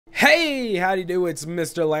Hey, how do you do? It's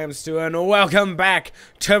Mr. Lamstew, and welcome back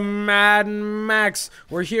to Mad Max.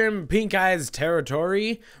 We're here in Pink Eye's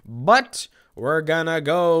territory, but we're gonna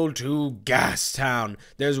go to Gastown.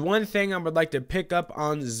 There's one thing I would like to pick up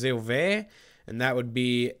on Zilve, and that would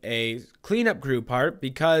be a cleanup crew part,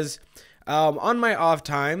 because on my off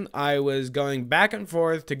time, I was going back and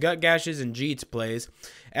forth to Gut Gash's and Jeet's place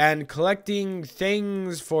and collecting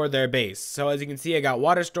things for their base. So as you can see, I got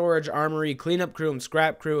water storage, armory, cleanup crew, and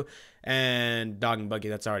scrap crew, and dog and buggy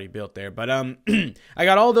that's already built there. But I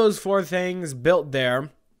got all those 4 things built there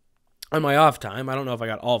on my off time. I don't know if I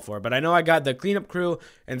got all 4, but I know I got the cleanup crew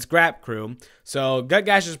and scrap crew. So Gut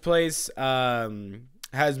Gash's place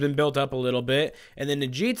has been built up a little bit, and then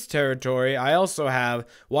in Jeet's territory, I also have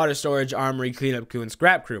water storage, armory, cleanup crew, and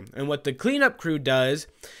scrap crew. And what the cleanup crew does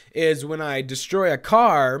is when I destroy a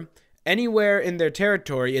car anywhere in their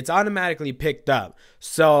territory, it's automatically picked up.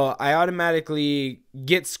 So I automatically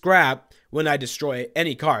get scrap when I destroy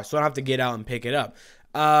any car, so I don't have to get out and pick it up.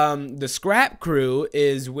 The scrap crew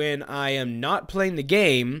is when I am not playing the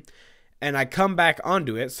game and I come back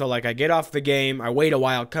onto it. So like I get off the game, I wait a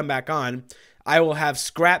while, come back on, I will have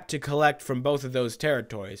scrap to collect from both of those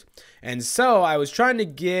territories. And so I was trying to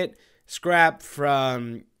get scrap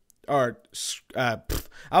from, I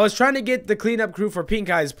was trying to get the cleanup crew for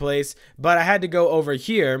Pink Eye's place, but I had to go over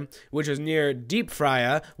here, which was near Deep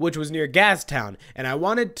Frya, which was near Gastown. And I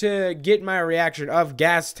wanted to get my reaction of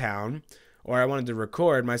Gastown, or I wanted to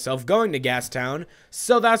record myself going to Gastown,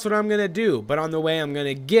 so that's what I'm going to do. But on the way, I'm going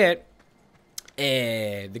to get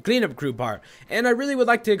the cleanup crew part, and I really would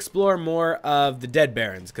like to explore more of the Dead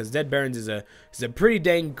Barrens, because Dead Barrens is a pretty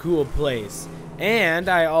dang cool place. And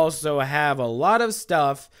I also have a lot of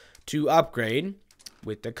stuff to upgrade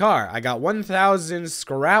with the car. I got 1,000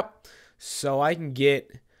 scrap, so I can get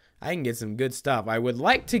some good stuff. I would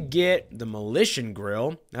like to get the Militia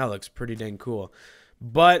grill. That looks pretty dang cool,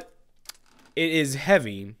 but it is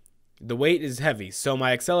heavy. The weight is heavy, so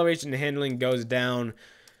my acceleration and handling goes down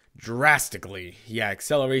drastically. Yeah,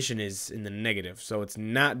 acceleration is in the negative, so it's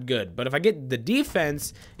not good. But if I get the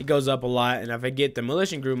defense, it goes up a lot, and if I get the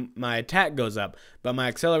Militia group, my attack goes up, but my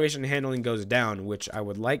acceleration and handling goes down, which I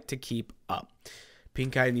would like to keep up.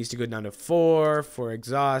 Pink Eye needs to go down to 4 for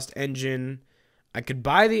exhaust. Engine, I could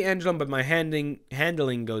buy the engine, but my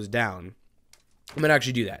handling goes down. I'm gonna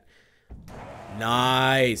actually do that.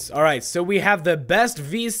 Nice. Alright, so we have the best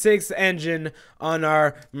V6 engine on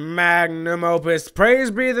our magnum opus. Praise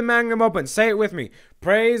be the magnum opus. Say it with me.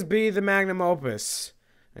 Praise be the magnum opus.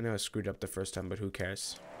 I know I screwed up the first time, but who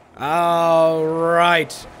cares?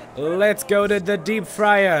 Alright, let's go to the Deep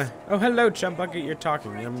Fryer. Oh, hello, Chump Bucket. You're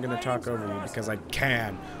talking. I'm gonna talk over you because I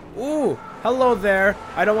can. Ooh, hello there.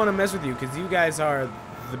 I don't want to mess with you because you guys are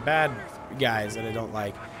the bad guys that I don't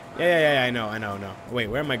like. Yeah, I know. Wait,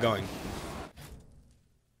 where am I going?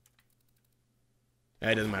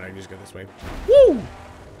 It doesn't matter, I can just go this way. Woo!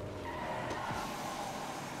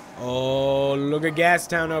 Oh, look at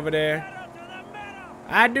Gastown over there.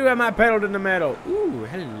 I do have my pedal to the metal. Ooh,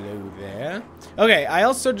 hello there. Okay, I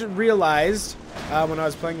also realized when I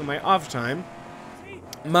was playing with my off time,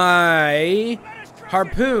 my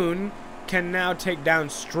harpoon can now take down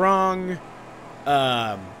strong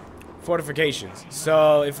fortifications.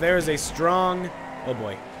 So if there is a strong, oh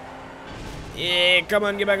boy. Yeah, come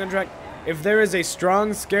on, get back on track. If there is a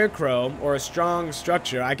strong scarecrow or a strong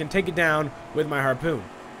structure, I can take it down with my harpoon.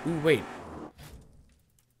 Ooh, wait.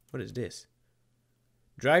 What is this?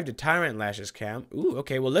 Drive to Tyrant Lash's camp. Ooh,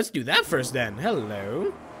 okay, well, let's do that first then.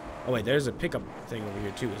 Hello. Oh, wait, there's a pickup thing over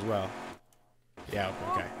here, too, as well. Yeah,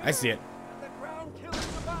 okay. I see it.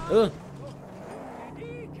 Ugh.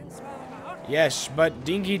 Yes, but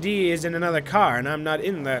Dinky D is in another car, and I'm not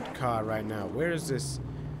in that car right now. Where is this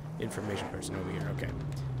information person over here? Okay.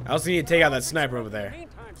 I also need to take out that sniper over there.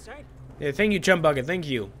 Yeah, thank you, Chump Bucket. Thank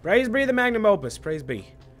you. Praise be the magnum opus. Praise be.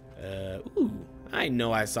 Ooh. I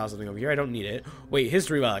know I saw something over here. I don't need it. Wait,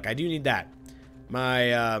 history relic. I do need that.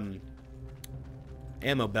 My,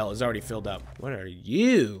 ammo belt is already filled up. What are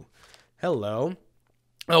you? Hello.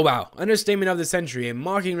 Oh, wow. Understatement of the century. A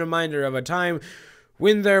mocking reminder of a time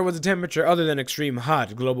when there was a temperature other than extreme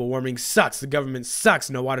hot. Global warming sucks. The government sucks.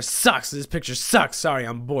 No water sucks. This picture sucks. Sorry,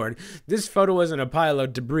 I'm bored. This photo wasn't a pile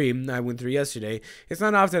of debris I went through yesterday. It's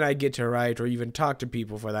not often I get to write or even talk to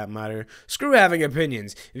people for that matter. Screw having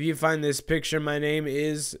opinions. If you find this picture, my name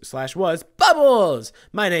is /was Bubbles.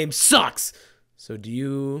 My name sucks. So do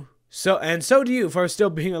you for still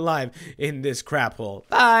being alive in this crap hole.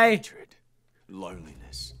 Bye. Hatred,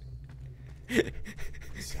 loneliness.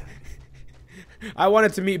 I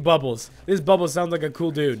wanted to meet Bubbles. This Bubbles sounds like a cool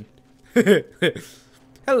dude.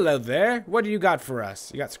 Hello there. What do you got for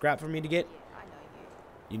us? You got scrap for me to get? Yeah, I know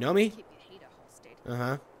you. You know me? Keep your heater holstered.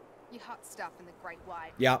 Uh-huh. You hot stuff in the Great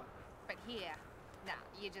Wide. Yep. But here, nah,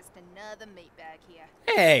 you're just another meatbag here.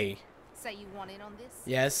 Hey. Say you want in on this?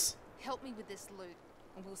 Yes. Help me with this loot,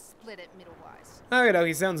 and we'll split it middle-wise. Okie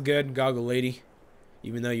dokie, sounds good, goggle lady.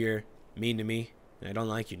 Even though you're mean to me, and I don't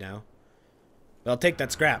like you now. But I'll take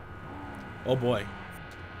that scrap. Oh boy.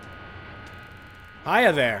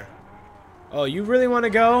 Hiya there. Oh, you really want to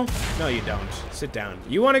go? No, you don't. Sit down.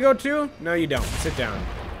 You want to go too? No, you don't. Sit down.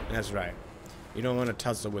 That's right. You don't want to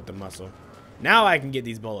tussle with the muscle. Now I can get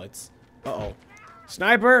these bullets. Uh-oh.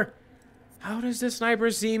 Sniper! How does the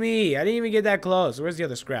sniper see me? I didn't even get that close. Where's the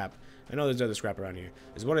other scrap? I know there's other scrap around here.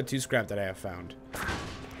 There's 1 or 2 scrap that I have found.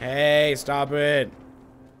 Hey, stop it.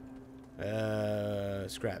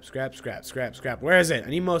 Scrap. Where is it? I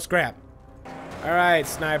need more scrap. Alright,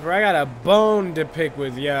 sniper. I got a bone to pick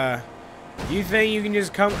with ya. You think you can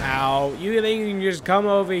just come out? You think you can just come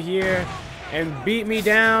over here and beat me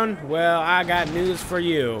down? Well, I got news for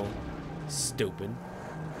you. Stupid.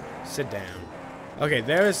 Sit down. Okay,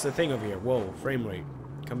 there's the thing over here. Whoa, frame rate.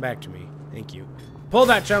 Come back to me. Thank you. Pull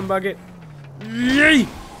that chum bucket. Yay!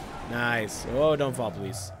 Nice. Oh, don't fall,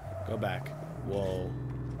 please. Go back. Whoa.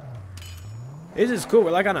 This is cool.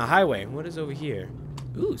 We're like on a highway. What is over here?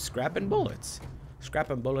 Ooh, scrap and bullets.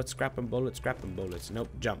 Scrap and bullets, scrap and bullets, scrap and bullets. Nope,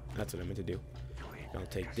 jump. That's what I meant to do. I'll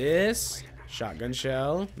take this. Shotgun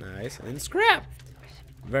shell. Nice. And scrap.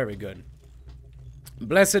 Very good.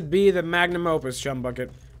 Blessed be the magnum opus, chum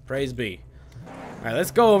bucket. Praise be. Alright,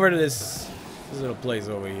 let's go over to this little place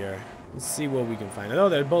over here. Let's see what we can find. Oh,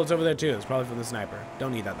 there's bullets over there too. It's probably from the sniper.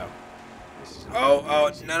 Don't need that though.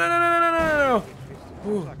 Oh, no.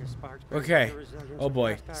 Ooh. Okay. Oh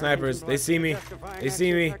boy. Snipers. They see me. They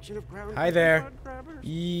see me. Hi there.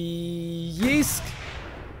 Yeesk.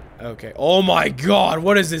 Okay. Oh my god.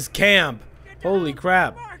 What is this camp? Holy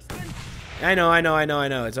crap. I know.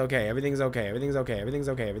 It's okay. Everything's okay.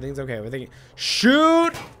 Everything.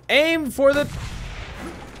 Shoot! Aim for the...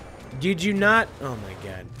 Did you not? Oh my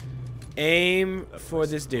god. Aim for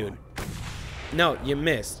this dude. No, you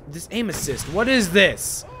missed. This aim assist. What is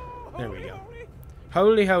this? There we go.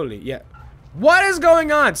 Holy. Yeah. What is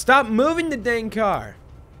going on? Stop moving the dang car.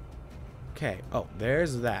 Okay. Oh,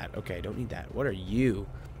 there's that. Okay, don't need that. What are you?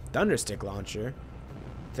 Thunderstick launcher.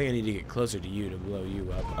 I think I need to get closer to you to blow you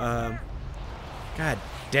up. God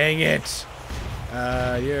dang it.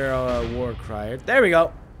 You're a war crier. There we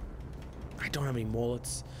go. I don't have any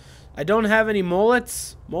mullets.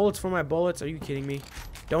 Mullets for my bullets. Are you kidding me?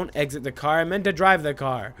 Don't exit the car. I meant to drive the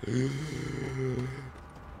car.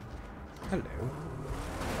 Hello.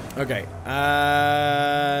 Okay.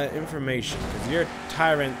 Information. Because you're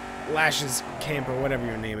Tyrant Lashes Camp or whatever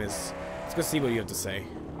your name is. Let's go see what you have to say.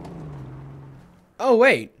 Oh,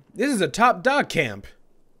 wait. This is a top dog camp.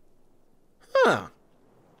 Huh.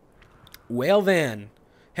 Well then.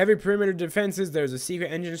 Heavy perimeter defenses. There's a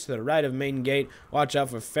secret entrance to the right of main gate. Watch out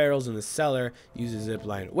for ferals in the cellar. Use a zip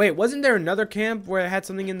line. Wait, wasn't there another camp where it had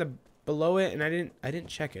something in the below it and I didn't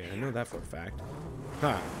check it. I know that for a fact.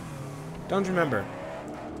 Huh. Don't remember.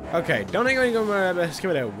 Okay, don't go.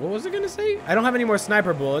 What was it gonna say? I don't have any more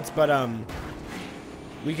sniper bullets, but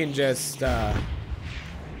we can just do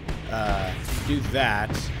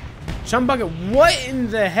that. Chum bucket, what in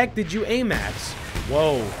the heck did you aim at?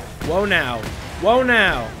 Whoa. Whoa now.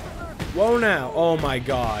 Oh my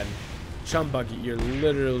god. Chum bucket, you're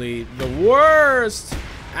literally the worst.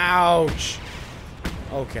 Ouch.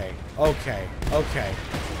 Okay.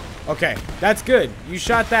 That's good. You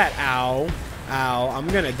shot that. Ow. I'm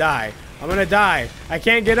gonna die. I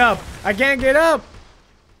can't get up. What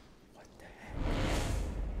the heck?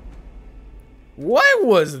 What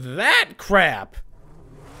was that crap?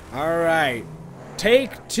 Alright.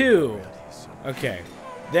 Take 2. Okay.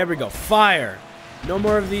 There we go. Fire. No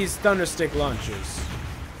more of these thunderstick launchers.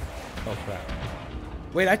 Oh crap.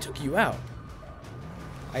 Wait, I took you out.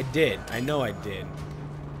 I did. I know I did.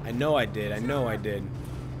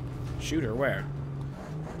 Shoot her where?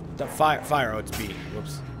 The fire. Oh, it's B.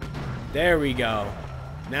 Whoops. There we go.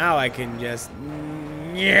 Now I can just...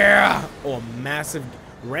 Yeah! Oh, massive...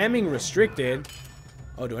 Ramming restricted.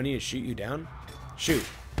 Oh, do I need to shoot you down? Shoot.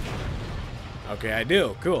 Okay, I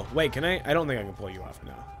do. Cool. Wait, can I? I don't think I can pull you off.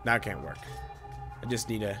 No. That can't work. I just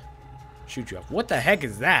need to shoot you off. What the heck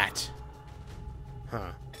is that?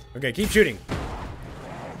 Huh. Okay, keep shooting.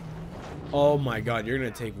 Oh my god, you're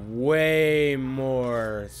gonna take way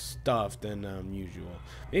more stuff than usual.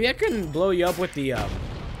 Maybe I couldn't blow you up with the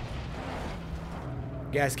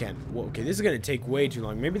gas can. Whoa, okay, this is gonna take way too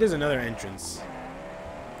long. Maybe there's another entrance.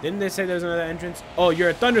 Didn't they say there's another entrance? Oh, you're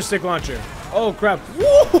a thunder stick launcher. Oh, crap.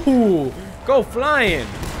 Woo! Go flying.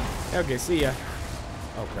 Okay, see ya.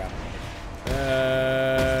 Oh, crap.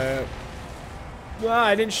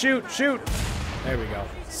 I didn't shoot. Shoot. There we go.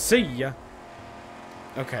 See ya.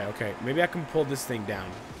 Okay, okay. Maybe I can pull this thing down.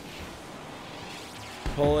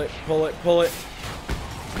 Pull it, pull it, pull it.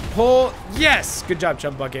 Pull. Yes! Good job,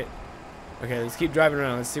 Chump Bucket. Okay, let's keep driving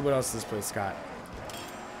around. Let's see what else this place got.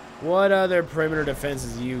 What other perimeter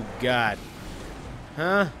defenses you got?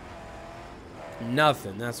 Huh?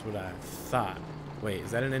 Nothing. That's what I thought. Wait,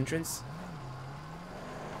 is that an entrance?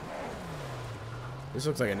 This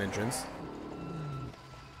looks like an entrance.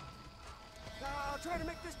 I'll try to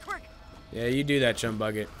make this quick. Yeah, you do that, Chum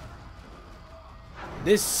Bucket.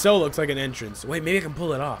 This so looks like an entrance. Wait, maybe I can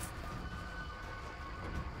pull it off.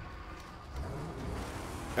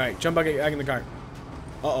 Alright, Chum Bucket, back in the car.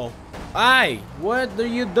 Uh-oh. Aye! What are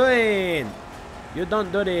you doing? You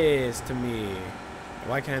don't do this to me.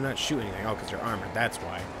 Why can I not shoot anything? Oh, because you're armored. That's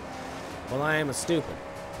why. Well, I am a stupid.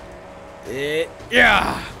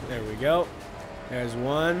 Yeah! There we go. There's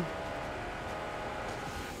one.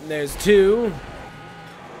 There's two.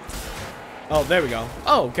 Oh, there we go.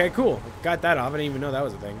 Oh, okay, cool. Got that off. I didn't even know that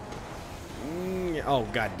was a thing. Oh,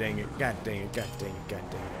 god dang it. God dang it. God dang it. God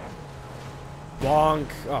dang it. Bonk.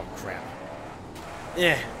 Oh, crap.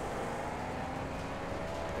 Yeah.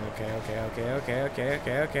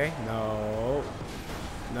 Okay. No.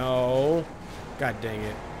 No. God dang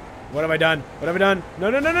it. What have I done? What have I done?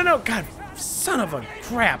 No. God, son of a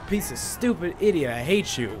crap. Piece of stupid idiot. I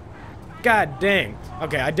hate you. God dang.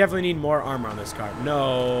 Okay, I definitely need more armor on this car.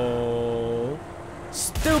 No.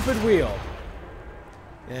 Stupid wheel.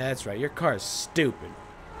 Yeah, that's right. Your car is stupid.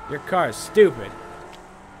 Your car is stupid.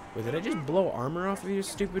 Wait, did I just blow armor off of your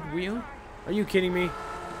stupid wheel? Are you kidding me?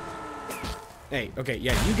 Hey, okay,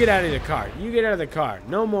 yeah, you get out of the car. You get out of the car.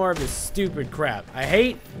 No more of this stupid crap. I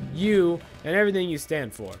hate you and everything you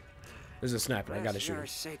stand for. There's a sniper. I gotta shoot him.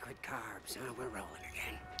 Sacred carbs. We're rolling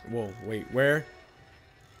again. Whoa, wait, where?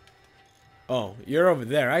 Oh, you're over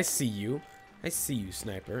there. I see you. I see you,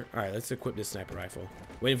 sniper. All right, let's equip this sniper rifle.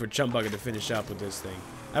 Waiting for Chum Bucket to finish up with this thing.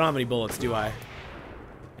 I don't have any bullets, do I?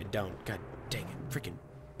 I don't. God dang it. Freaking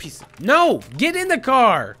piece of... No! Get in the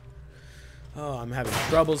car! Oh, I'm having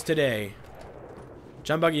troubles today.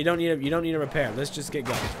 Chum Bucket, you don't need a repair. Let's just get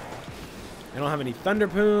going. I don't have any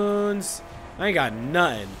thunderpoons. I ain't got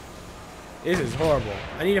nothing. This is horrible.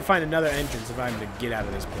 I need to find another entrance if I'm to get out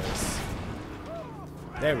of this place.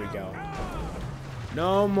 There we go.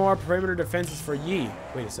 No more perimeter defenses for ye.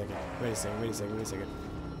 Wait a second.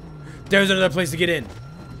 There's another place to get in.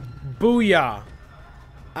 Booyah.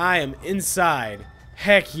 I am inside.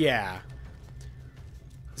 Heck yeah.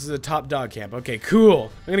 This is a top dog camp. Okay,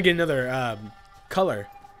 cool. I'm gonna get another color.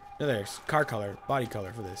 Another car color, body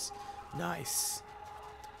color for this. Nice.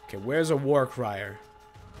 Okay, where's a war crier?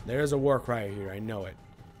 There's a war crier here. I know it.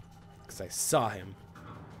 Because I saw him.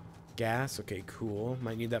 Gas. Okay, cool.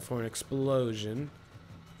 Might need that for an explosion.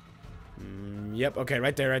 Yep. Okay,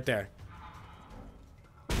 right there.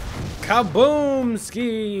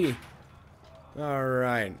 Kaboom-ski!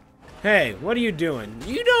 Alright. Hey, what are you doing?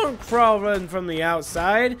 You don't crawl run from the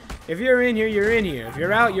outside. If you're in here, you're in here. If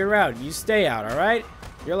you're out, you're out. You stay out, alright?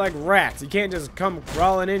 You're like rats. You can't just come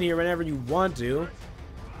crawling in here whenever you want to.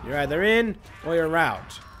 You're either in or you're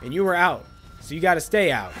out. And you were out. So you gotta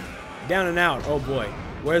stay out. Down and out. Oh boy.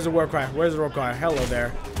 Where's the war cry? Where's the war cry? Hello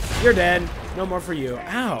there. You're dead. No more for you.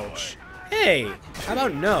 Ouch. Hey, how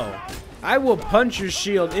about no? I will punch your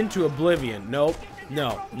shield into oblivion. Nope.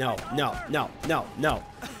 No. Yeah.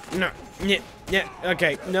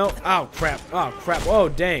 Okay. No. Oh crap. Oh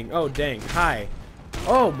dang. Hi.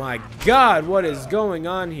 Oh my god. What is going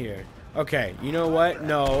on here? Okay. You know what?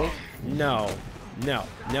 No. Run.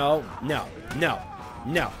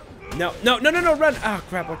 Ah,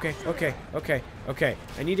 crap. Okay.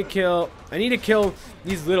 I need to kill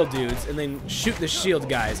these little dudes and then shoot the shield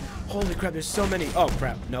guys. Holy crap, there's so many. Oh,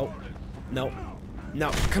 crap. No.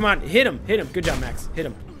 Come on, hit him. Good job, Max. Hit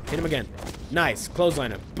him again. Nice.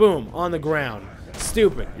 Clothesline him. Boom, on the ground.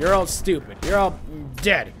 Stupid. You're all stupid. You're all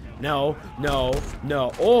dead. No.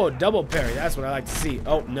 Oh, double parry. That's what I like to see.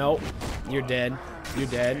 Oh, no. You're dead.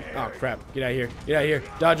 Oh, crap. Get out of here.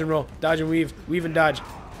 Dodge and roll. Dodge and weave. Weave and dodge.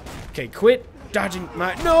 Okay, quit dodging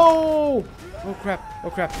my... No! Oh, crap.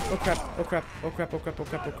 Okay,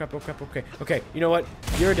 you know what?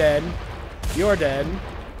 You're dead.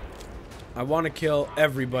 I want to kill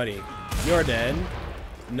everybody. You're dead.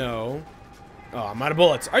 No. Oh, I'm out of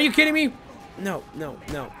bullets. Are you kidding me? No. No,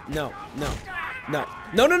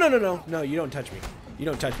 you don't touch me.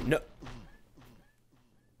 No.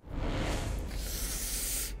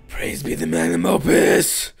 Praise be the magnum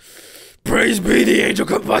opus. Praise be the angel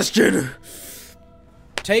combustion.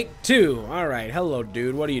 Take 2. Alright, hello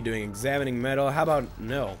dude. What are you doing? Examining metal? How about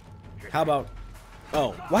no? How about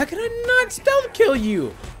oh, why could I not stealth kill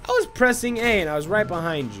you? I was pressing A and I was right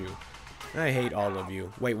behind you. I hate all of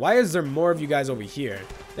you. Wait, why is there more of you guys over here?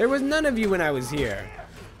 There was none of you when I was here.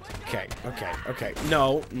 Okay, okay, okay.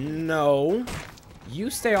 No, no.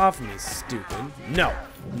 You stay off of me, stupid. No,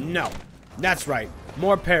 no. That's right.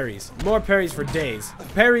 More parries. More parries for days.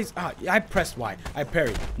 Parries. Ah, I pressed Y. I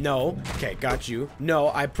parried. No. Okay, got you. No,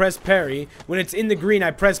 I press parry. When it's in the green,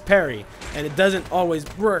 I press parry. And it doesn't always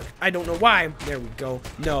work. I don't know why. There we go.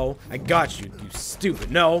 No, I got you, you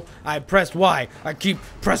stupid. No, I pressed Y. I keep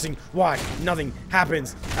pressing Y. Nothing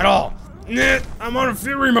happens at all. I'm on a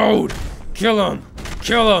fury mode. Kill him.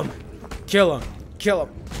 Kill him. Kill him. Kill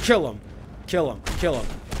him. Kill him. Kill him. Kill him.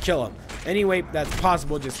 Kill him. Any way that's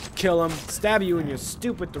possible, just kill him, stab you in your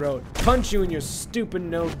stupid throat, punch you in your stupid,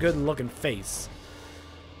 no good looking face.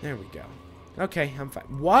 There we go. Okay, I'm fine.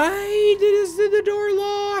 Why is the door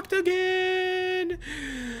locked again?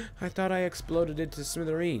 I thought I exploded it to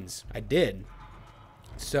smithereens. I did.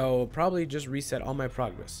 So, probably just reset all my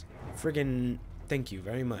progress. Friggin' thank you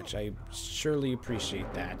very much. I surely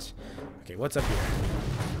appreciate that. Okay, what's up here?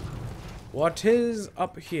 What is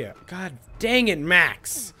up here? God dang it,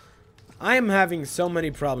 Max! I am having so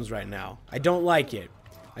many problems right now. I don't like it.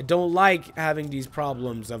 I don't like having these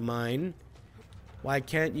problems of mine. Why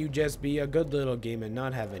can't you just be a good little game and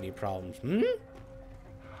not have any problems?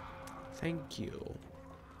 Thank you.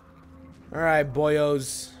 Alright,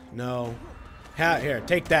 boyos. No. Here,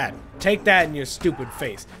 take that. Take that in your stupid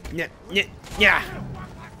face. Yeah.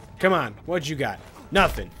 Come on, what you got?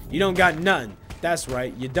 Nothing. You don't got nothing. That's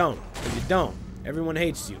right, you don't. You don't. Everyone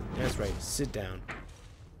hates you. That's right, sit down.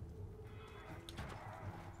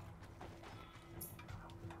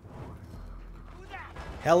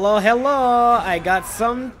 Hello, hello. I got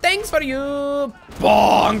some things for you.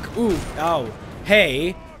 Bonk. Ooh. Oh.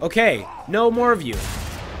 Hey. Okay. No more of you.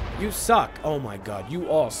 You suck. Oh my god. You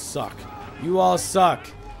all suck. You all suck.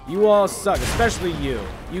 You all suck. Especially you.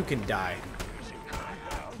 You can die.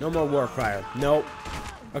 No more war crier. Nope.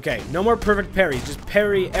 Okay. No more perfect parries. Just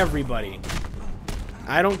parry everybody.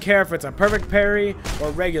 I don't care if it's a perfect parry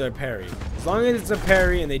or regular parry. As long as it's a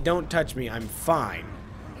parry and they don't touch me, I'm fine.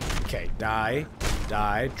 Okay. Die.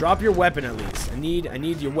 Die. Drop your weapon at least. I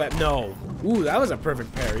need your weapon. No. Ooh, that was a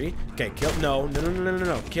perfect parry. Okay, kill. No.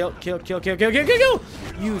 Kill.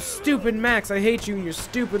 You stupid Max. I hate you and your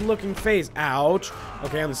stupid looking face. Ouch.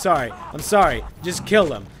 Okay, I'm sorry. I'm sorry. Just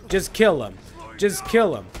kill him. Just kill him. Just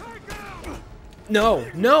kill him.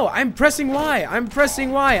 No. I'm pressing Y. I'm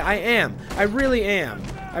pressing Y. I am. I really am.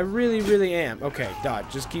 I really am. Okay, dodge.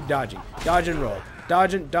 Just keep dodging. Dodge and roll.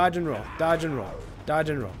 Dodge and roll. Dodge and roll. Dodge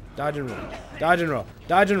and roll. Dodge and roll. Dodge and roll.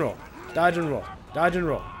 Dodge and roll. Dodge and roll. Dodge and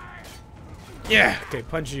roll. Yeah. Okay,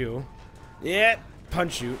 punch you. Yeah.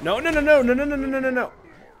 Punch you. No.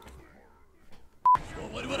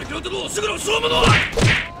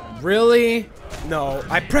 Really? No.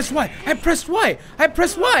 I pressed Y. I pressed Y. I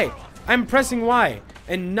pressed Y. I'm pressing Y.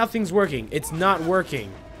 And nothing's working. It's not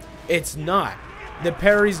working. It's not. The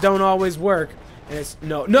parries don't always work. And it's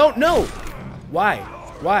no.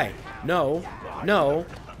 Why? No.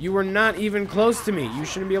 You were not even close to me. You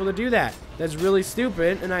shouldn't be able to do that. That's really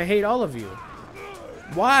stupid, and I hate all of you.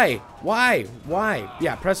 Why?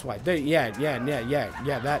 Yeah, press Y. Yeah.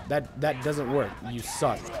 That doesn't work. You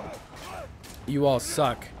suck. You all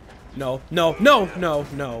suck. No.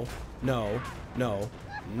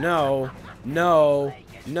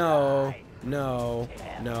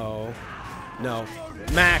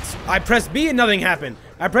 Max, I pressed B and nothing happened.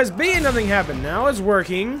 Now it's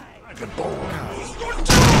working.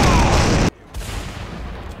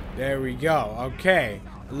 There we go. Okay.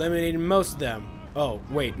 Eliminated most of them. Oh,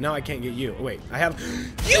 wait. Now I can't get you. Wait. I have...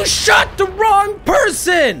 You shot the wrong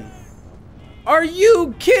person! Are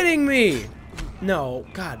you kidding me? No.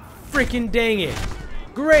 God freaking dang it.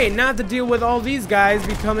 Great. Now I have to deal with all these guys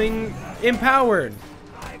becoming empowered.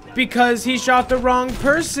 Because he shot the wrong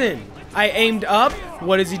person. I aimed up.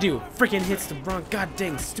 What does he do? Freaking hits the wrong... God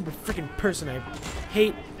dang stupid freaking person. I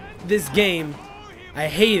hate this game. I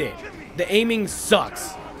hate it. The aiming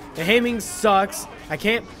sucks. I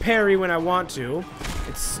can't parry when I want to.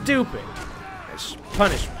 It's stupid.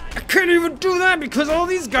 Punish. I can't even do that because all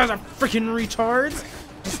these guys are freaking retards.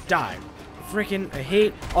 Just die. Freaking, I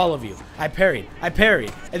hate all of you. I parried.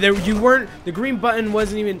 And there you weren't, the green button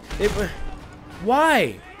wasn't even,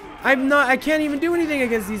 why? I can't even do anything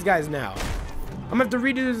against these guys now. I'm gonna have to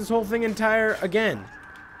redo this whole thing again.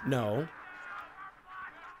 No.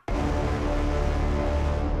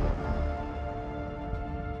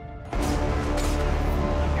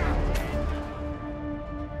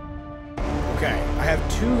 Okay, I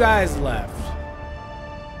have 2 guys left.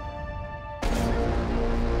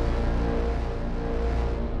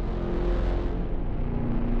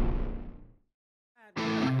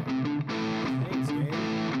 Thanks, game.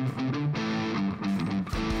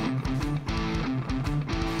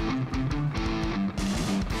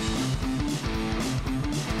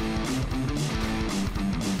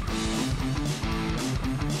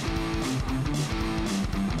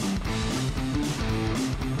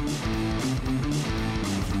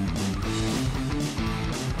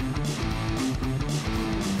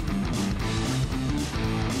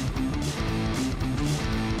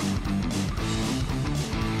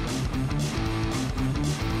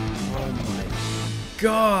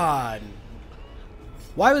 God.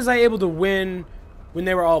 Why was I able to win when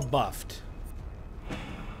they were all buffed?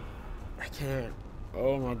 I can't.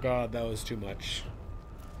 Oh my god, that was too much.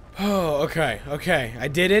 Oh, okay, okay. I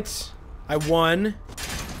did it. I won.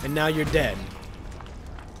 And now you're dead.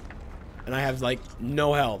 And I have, like,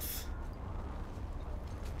 no health.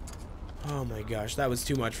 Oh my gosh, that was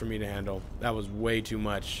too much for me to handle. That was way too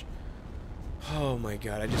much. Oh my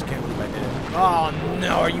god, I just can't believe I did it. Oh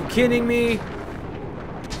no, are you kidding me?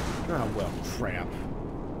 Oh, well, crap.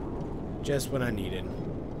 Just what I needed.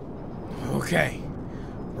 Okay.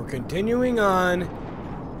 We're continuing on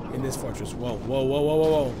in this fortress. Whoa, whoa, whoa, whoa, whoa,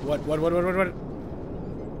 whoa. What?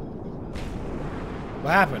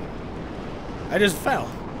 What happened? I just fell.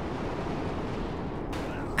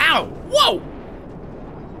 Ow! Whoa!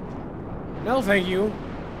 No, thank you.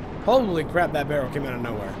 Holy crap, that barrel came out of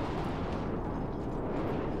nowhere.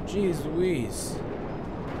 Jeez Louise.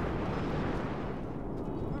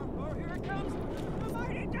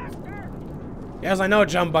 Yes, I know,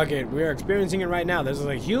 Jump Bucket. We are experiencing it right now. There's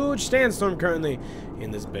a huge sandstorm currently in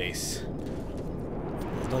this base.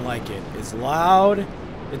 I don't like it. It's loud.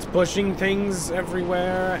 It's pushing things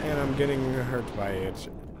everywhere, and I'm getting hurt by it.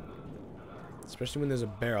 Especially when there's a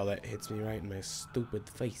barrel that hits me right in my stupid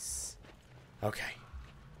face. Okay.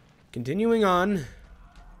 Continuing on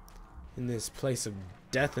in this place of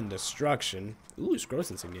death and destruction. Ooh, Scrotus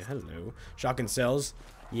insignia. Hello. Shotgun cells.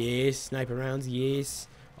 Yes. Sniper rounds. Yes.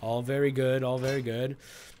 All very good, all very good.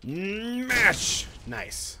 Mash!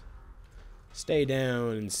 Nice. Stay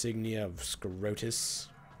down, insignia of Scrotus.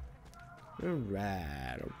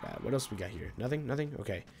 Alright, alright. What else we got here? Nothing? Nothing?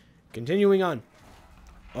 Okay. Continuing on.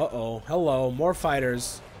 Uh-oh. Hello. More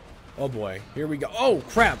fighters. Oh, boy. Here we go. Oh,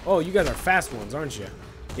 crap. Oh, you guys are fast ones, aren't you?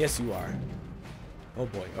 Yes, you are. Oh,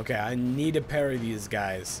 boy. Okay, I need to parry these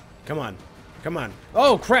guys. Come on. Come on.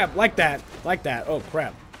 Oh, crap. Like that. Like that. Oh,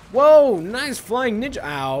 crap. Whoa, nice flying ninja.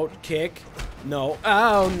 Out, kick. No.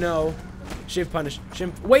 Oh, no. Shift punish.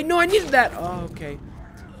 Shift. Wait, no, I needed that. Oh, okay.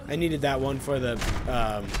 I needed that one for the,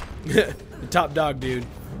 the top dog dude.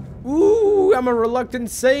 Ooh, I'm a reluctant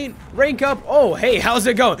saint. Rank up. Oh, hey, how's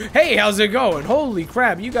it going? Hey, how's it going? Holy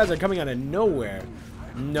crap, you guys are coming out of nowhere.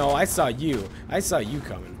 No, I saw you. I saw you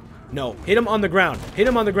coming. No, hit him on the ground. Hit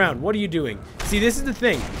him on the ground. What are you doing? See, this is the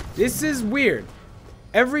thing. This is weird.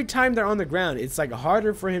 Every time they're on the ground, it's like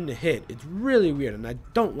harder for him to hit. It's really weird, and I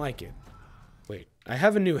don't like it. Wait, I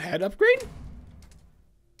have a new head upgrade?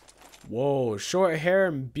 Whoa, short hair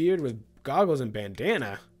and beard with goggles and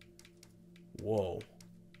bandana. Whoa.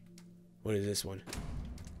 What is this one?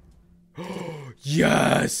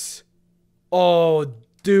 Yes! Oh,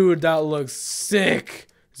 dude, that looks sick.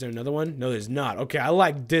 Is there another one? No, there's not. Okay, I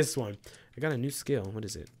like this one. I got a new skill. What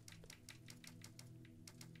is it?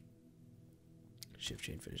 Shift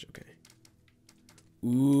chain finish, okay.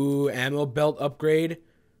 Ooh, ammo belt upgrade.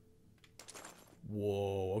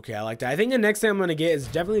 Whoa, okay, I like that. I think the next thing I'm gonna get is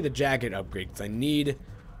definitely the jacket upgrade, because I need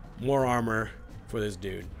more armor for this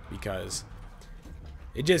dude, because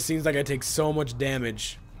it just seems like I take so much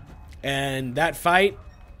damage, and that fight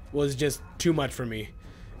was just too much for me.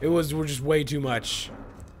 It was just way too much.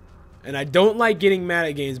 And I don't like getting mad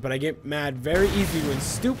at games, but I get mad very easily when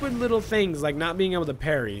stupid little things like not being able to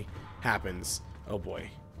parry happens. Oh boy.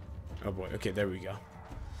 Oh boy. Okay, there we go.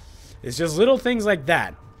 It's just little things like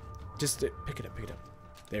that. Just pick it up, pick it up.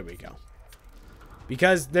 There we go.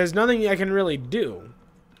 Because there's nothing I can really do.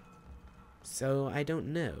 So I don't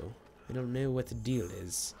know. I don't know what the deal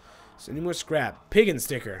is. So any more scrap. Pig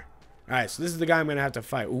sticker. Alright, so this is the guy I'm going to have to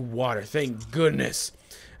fight. Ooh, water. Thank goodness.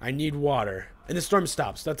 I need water. And the storm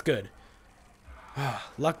stops. That's good.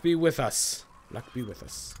 Luck be with us. Luck be with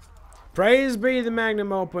us. Praise be the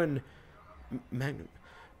magnum open.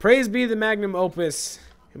 Praise be the magnum opus.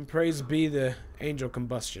 And praise be the angel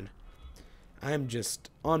combustion. I am just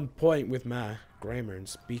on point with my grammar and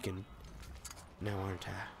speaking. Now aren't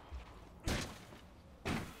I?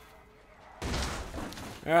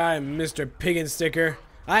 Alright, Mr. Pig and Sticker.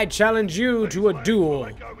 I challenge you to a duel.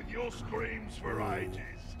 I go with your screams for ages.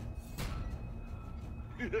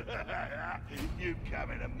 You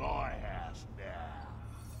come into my house now.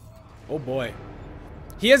 Oh boy.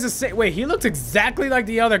 He has a wait, he looks exactly like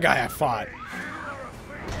the other guy I fought.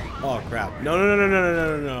 Oh crap.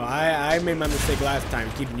 No. I made my mistake last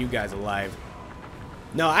time keeping you guys alive.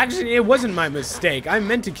 No, actually it wasn't my mistake. I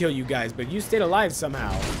meant to kill you guys, but you stayed alive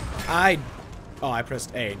somehow. Oh, I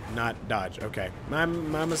pressed A, not dodge. Okay. My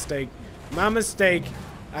mistake. My mistake.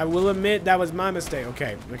 I will admit that was my mistake.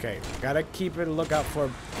 Okay. Gotta keep a lookout for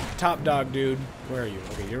top dog, dude. Where are you?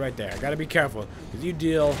 Okay, you're right there. I gotta be careful, because you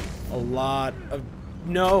deal a lot of...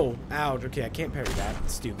 No! Ouch. Okay, I can't parry that.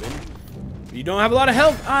 It's stupid. You don't have a lot of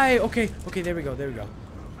health. Okay, there we go.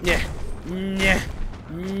 Yeah.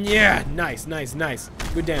 Nice.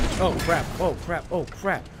 Good damage. Oh, crap.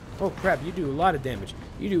 You do a lot of damage.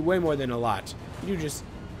 You do way more than a lot. You do just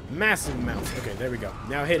massive amounts. Okay, there we go.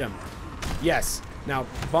 Now hit him. Yes. Now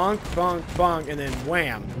bonk, and then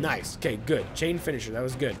wham. Nice. Okay, good. Chain finisher. That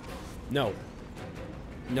was good. No.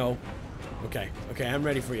 Okay, I'm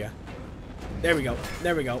ready for you. There we go.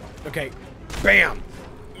 Okay. Bam.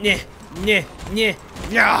 Yeah.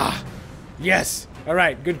 Yes. All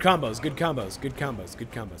right. Good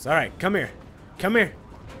combos. All right. Come here. Come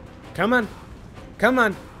on.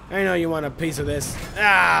 I know you want a piece of this.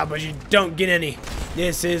 But you don't get any.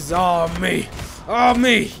 This is all me.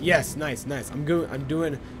 Yes. Nice. I'm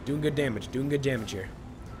doing good damage. Here.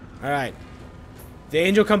 All right. The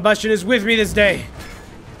angel combustion is with me this day.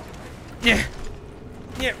 Yeah.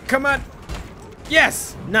 Come on.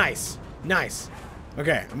 Yes. Nice.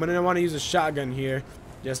 Okay, I'm gonna want to use a shotgun here,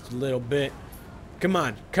 just a little bit. Come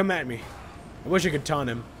on, come at me. I wish I could taunt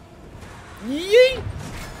him. Yeet!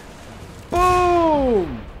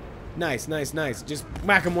 Boom! Nice. Just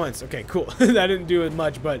whack him once. Okay, cool. That didn't do as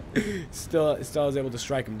much, but still I was able to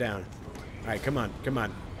strike him down. All right, come on.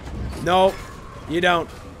 No, you don't.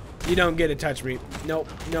 You don't get to touch me. Nope.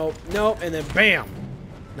 And then bam.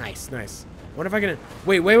 Nice. What if I can?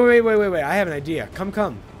 Wait. I have an idea.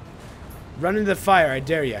 Come. Run into the fire, I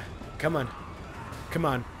dare ya. Come on.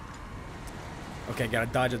 Okay, gotta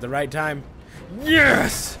dodge at the right time.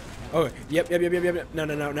 Yes! Oh, yep.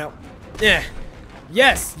 No. Yeah.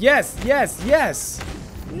 Yes.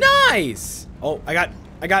 Nice! Oh, I got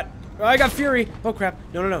fury. Oh crap.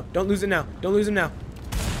 No. Don't lose it now.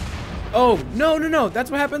 Oh, no. That's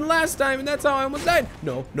what happened last time, and that's how I almost died.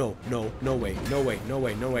 No way.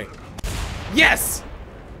 Yes!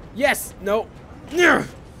 No.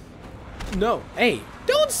 No. Hey,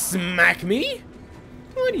 don't smack me.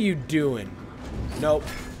 What are you doing? Nope.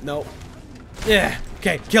 Yeah.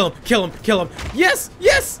 Okay, kill him. Yes.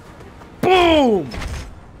 Boom.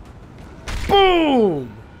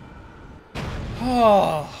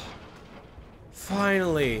 Oh.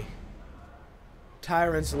 Finally.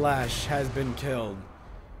 Tyrant's Lash has been killed.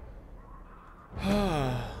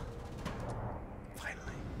 Finally.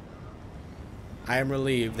 I am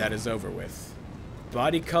relieved that is over with.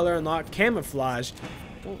 Body color unlocked. Camouflage.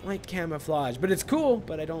 Don't like camouflage, but it's cool.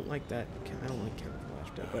 But I don't like that. I don't like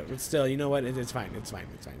camouflage. But still, you know what? It's fine.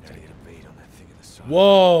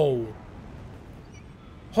 Whoa!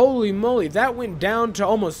 Holy moly! That went down to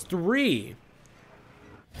almost 3.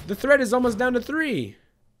 The threat is almost down to 3.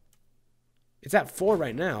 It's at 4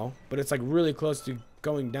 right now, but it's like really close to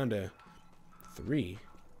going down to 3.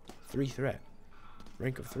 3 threat.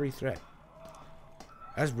 Rank of 3 threat.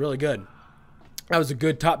 That's really good. That was a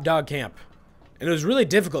good top dog camp. And it was really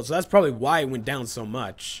difficult, so that's probably why it went down so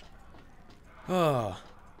much. Oh.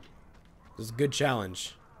 It was a good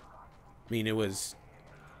challenge. I mean, it was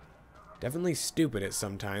definitely stupid at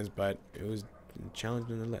sometimes, but it was a challenge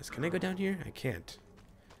nonetheless. Can I go down here? I can't.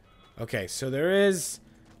 Okay, so there is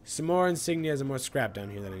some more insignias and more scrap down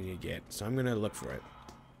here that I need to get. So I'm going to look for it.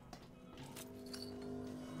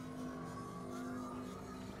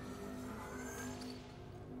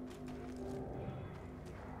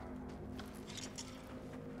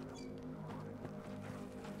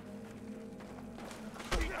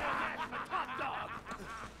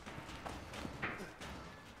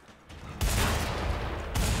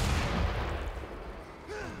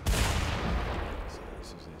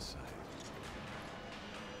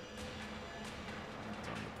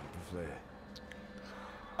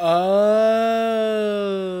 Oh,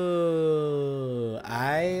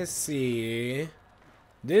 I see.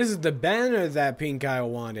 This is the banner that Pink Eye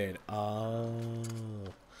wanted. Oh,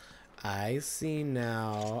 I see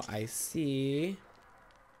now. I see.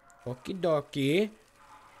 Okie dokie.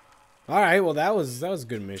 All right. Well, that was a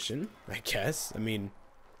good mission, I guess. I mean,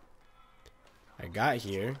 I got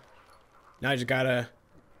here. Now I just gotta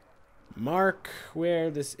mark where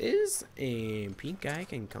this is, and pink guy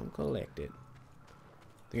can come collect it.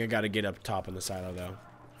 I think I gotta get up top on the silo though.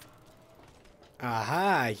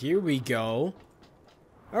 Aha, here we go.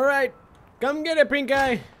 Alright, come get it, pink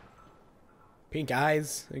eye. Pink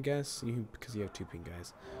eyes, I guess, because you have 2 pink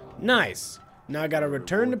eyes. Nice. Now I gotta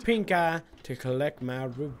return to pink eye to collect my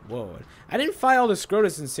reward. I didn't find all the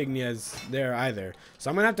Scrotus insignias there either, so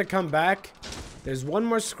I'm gonna have to come back. There's 1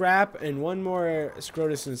 more scrap and 1 more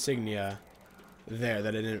Scrotus insignia there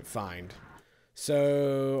that I didn't find.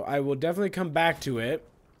 So I will definitely come back to it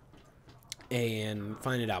and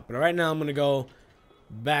find it out. But right now I'm gonna go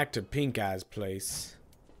back to Pink Eye's place.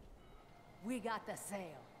 We got the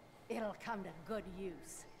sale. It'll come to good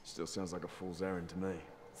use. Still sounds like a fool's errand to me.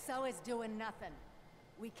 So is doing nothing.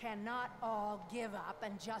 We cannot all give up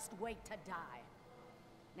and just wait to die.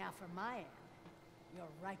 Now for my end, your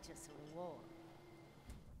righteous reward.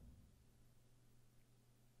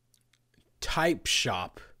 Type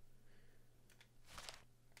shop.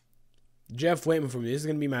 Jeff waiting for me. This is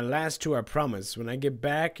gonna be my last tour, I promise. When I get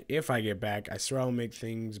back, if I get back, I swear I'll make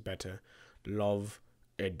things better. Love,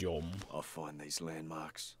 Edium. I'll find these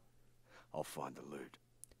landmarks. I'll find the loot.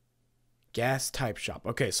 Gas type shop.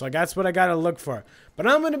 Okay, so that's what I gotta look for. But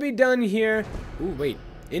I'm gonna be done here. Ooh, wait.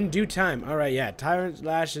 In due time. Alright, yeah. Tyrant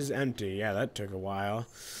Lash is empty. Yeah, that took a while.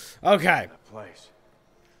 Okay. That place.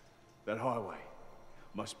 That highway.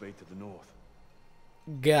 Must be to the north.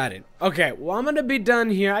 Got it. Okay, well, I'm gonna be done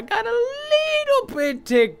here. I got a little bit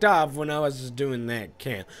ticked off when I was just doing that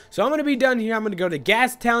camp. So I'm gonna be done here. I'm gonna go to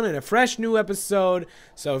Gastown in a fresh new episode.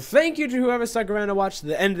 So thank you to whoever stuck around to watch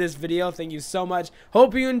the end of this video. Thank you so much.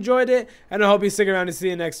 Hope you enjoyed it, and I hope you stick around to see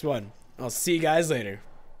the next one. I'll see you guys later.